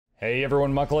Hey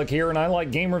everyone, Muckluck here, and I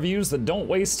like game reviews that don't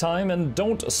waste time and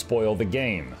don't spoil the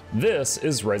game. This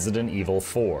is Resident Evil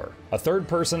 4, a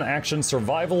third-person action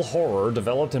survival horror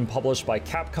developed and published by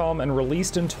Capcom and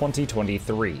released in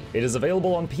 2023. It is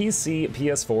available on PC,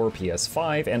 PS4,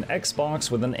 PS5, and Xbox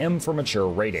with an M for mature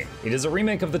rating. It is a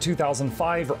remake of the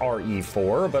 2005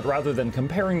 RE4, but rather than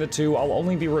comparing the two, I'll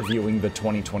only be reviewing the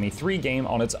 2023 game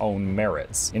on its own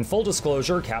merits. In full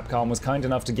disclosure, Capcom was kind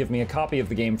enough to give me a copy of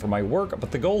the game for my work,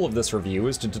 but the goal of this review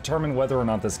is to determine whether or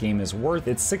not this game is worth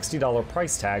its $60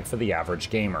 price tag for the average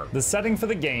gamer. The setting for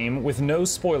the game, with no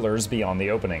spoilers beyond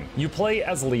the opening. You play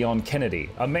as Leon Kennedy,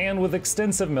 a man with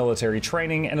extensive military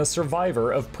training and a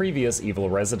survivor of previous evil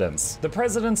residents. The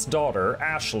president's daughter,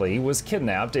 Ashley, was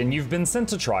kidnapped and you've been sent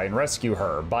to try and rescue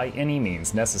her by any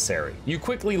means necessary. You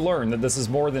quickly learn that this is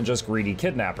more than just greedy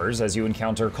kidnappers as you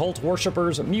encounter cult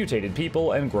worshippers, mutated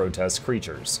people, and grotesque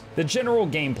creatures. The general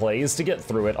gameplay is to get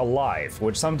through it alive,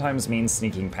 which sometimes means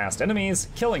sneaking past enemies,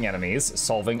 killing enemies,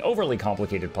 solving overly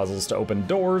complicated puzzles to open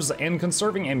doors, and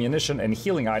conserving ammunition and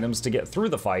healing items to get through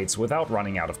the fights without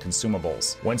running out of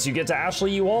consumables. Once you get to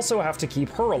Ashley, you also have to keep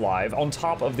her alive on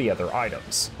top of the other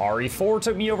items. RE4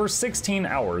 took me over 16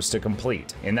 hours to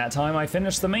complete. In that time, I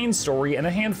finished the main story and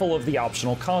a handful of the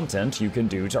optional content you can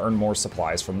do to earn more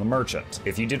supplies from the merchant.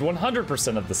 If you did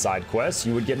 100% of the side quests,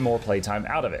 you would get more playtime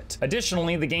out of it.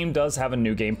 Additionally, the game does have a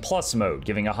New Game Plus mode,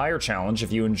 giving a higher challenge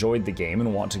if you enjoyed the game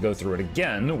and want to go through it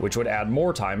again, which would add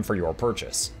more time for your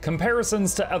purchase.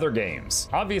 Comparisons to other games.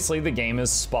 Obviously, the game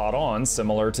is spot on,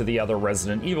 similar to the other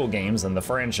Resident Evil games in the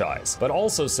franchise, but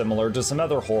also similar to some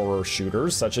other horror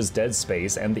shooters such as Dead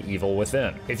Space and The Evil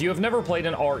Within. If you have never played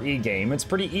an RE game, it's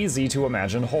pretty easy to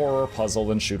imagine horror,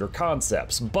 puzzle, and shooter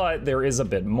concepts, but there is a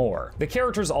bit more. The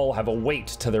characters all have a weight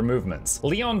to their movements.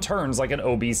 Leon turns like an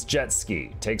obese jet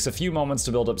ski, takes a few moments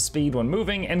to build up speed when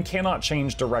moving, and cannot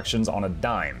change directions on a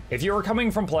dime. If you are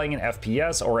coming from playing an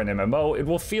FPS or an MMO, it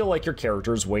will feel like your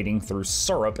character's wading through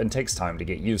syrup and takes time to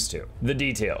get used to. The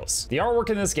details. The artwork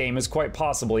in this game is quite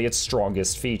possibly its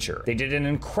strongest feature. They did an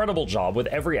incredible job with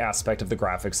every aspect of the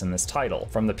graphics in this title,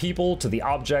 from the people to the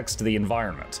objects to the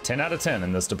environment. 10 out of 10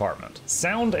 in this department.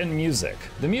 Sound and music.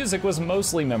 The music was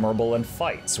mostly memorable in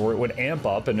fights, where it would amp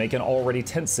up and make an already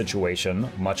tense situation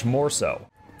much more so.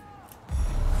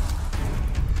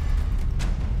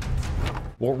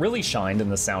 What really shined in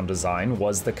the sound design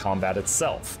was the combat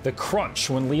itself. The crunch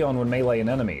when Leon would melee an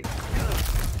enemy.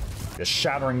 The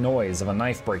shattering noise of a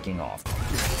knife breaking off.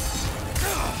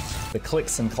 The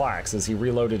clicks and clacks as he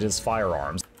reloaded his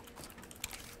firearms.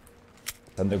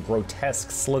 And the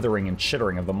grotesque slithering and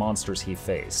chittering of the monsters he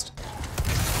faced.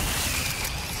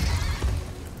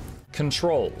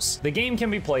 Controls. The game can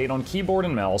be played on keyboard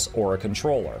and mouse or a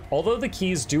controller. Although the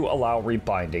keys do allow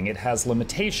rebinding, it has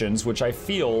limitations which I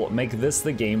feel make this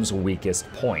the game's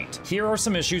weakest point. Here are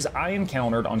some issues I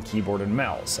encountered on keyboard and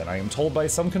mouse, and I am told by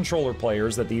some controller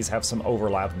players that these have some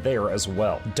overlap there as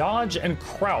well. Dodge and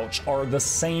crouch are the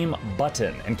same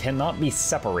button and cannot be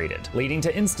separated, leading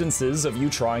to instances of you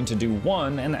trying to do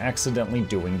one and accidentally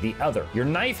doing the other. Your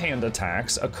knife hand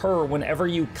attacks occur whenever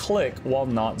you click while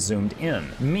not zoomed in,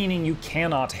 meaning you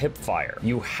cannot hip fire.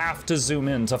 You have to zoom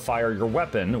in to fire your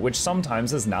weapon, which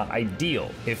sometimes is not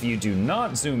ideal. If you do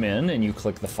not zoom in and you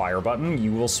click the fire button,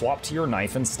 you will swap to your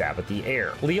knife and stab at the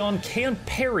air. Leon can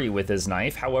parry with his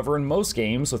knife, however in most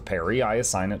games with parry I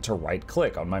assign it to right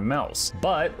click on my mouse.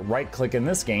 But right click in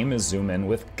this game is zoom in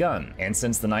with gun, and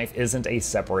since the knife isn't a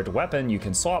separate weapon you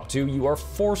can swap to, you are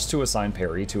forced to assign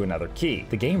parry to another key.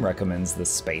 The game recommends the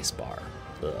space bar.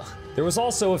 Ugh. There was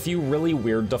also a few really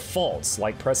weird defaults,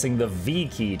 like pressing the V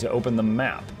key to open the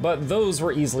map, but those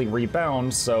were easily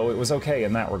rebound, so it was okay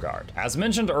in that regard. As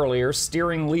mentioned earlier,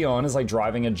 steering Leon is like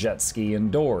driving a jet ski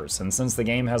indoors, and since the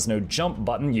game has no jump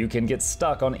button, you can get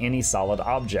stuck on any solid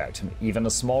object, even a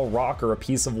small rock or a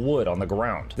piece of wood on the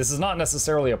ground. This is not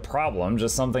necessarily a problem,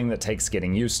 just something that takes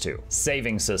getting used to.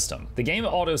 Saving system. The game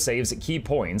autosaves at key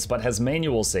points, but has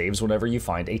manual saves whenever you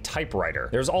find a typewriter.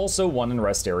 There's also one in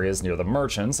rest areas near the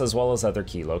merchants, as well as other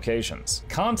key locations.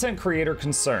 Content creator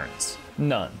concerns.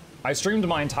 None. I streamed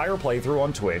my entire playthrough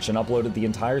on Twitch and uploaded the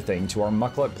entire thing to our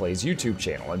Muckluck Plays YouTube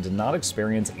channel and did not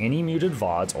experience any muted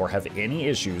VODs or have any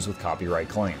issues with copyright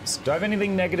claims. Do I have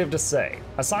anything negative to say?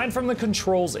 Aside from the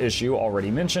controls issue already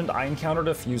mentioned, I encountered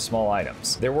a few small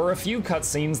items. There were a few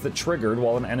cutscenes that triggered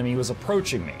while an enemy was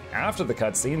approaching me. After the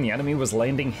cutscene, the enemy was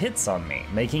landing hits on me,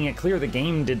 making it clear the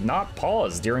game did not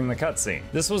pause during the cutscene.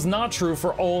 This was not true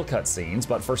for all cutscenes,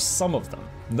 but for some of them.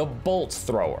 The bolt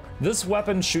thrower. This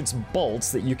weapon shoots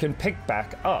bolts that you can and pick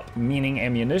back up, meaning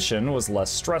ammunition was less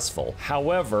stressful.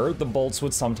 However, the bolts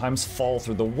would sometimes fall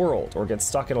through the world or get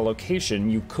stuck at a location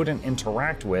you couldn't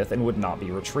interact with and would not be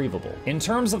retrievable. In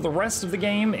terms of the rest of the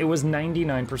game, it was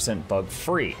 99%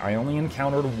 bug-free. I only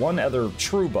encountered one other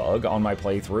true bug on my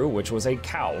playthrough, which was a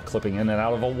cow clipping in and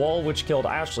out of a wall, which killed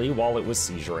Ashley while it was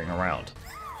seizuring around.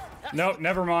 No,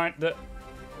 never mind.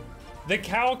 The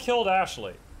cow killed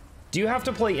Ashley. Do you have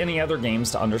to play any other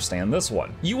games to understand this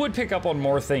one? You would pick up on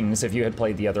more things if you had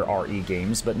played the other RE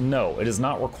games, but no, it is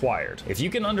not required. If you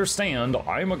can understand,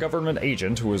 I'm a government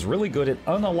agent who is really good at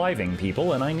unaliving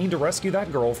people and I need to rescue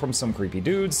that girl from some creepy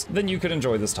dudes, then you could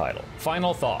enjoy this title.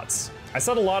 Final thoughts. I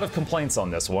said a lot of complaints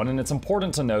on this one, and it's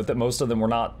important to note that most of them were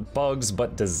not bugs,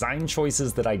 but design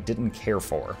choices that I didn't care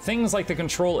for. Things like the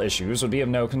control issues would be of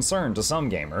no concern to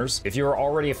some gamers. If you are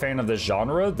already a fan of this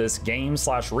genre, this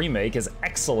game/remake is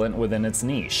excellent within its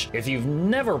niche. If you've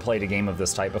never played a game of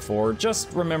this type before,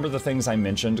 just remember the things I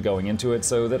mentioned going into it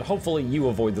so that hopefully you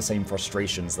avoid the same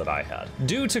frustrations that I had.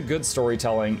 Due to good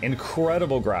storytelling,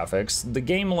 incredible graphics, the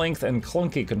game length, and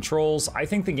clunky controls, I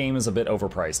think the game is a bit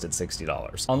overpriced at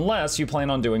 $60. Unless you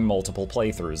plan on doing multiple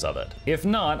playthroughs of it. If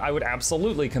not, I would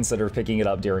absolutely consider picking it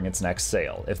up during its next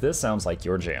sale, if this sounds like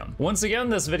your jam. Once again,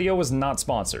 this video was not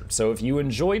sponsored, so if you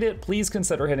enjoyed it, please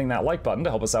consider hitting that like button to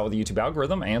help us out with the YouTube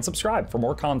algorithm, and subscribe for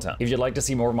more content. If you'd like to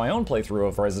see more of my own playthrough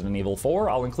of Resident Evil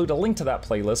 4, I'll include a link to that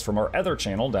playlist from our other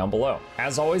channel down below.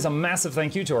 As always, a massive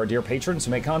thank you to our dear patrons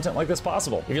who make content like this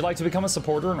possible. If you'd like to become a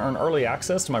supporter and earn early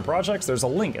access to my projects, there's a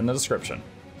link in the description.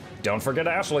 Don't forget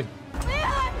Ashley.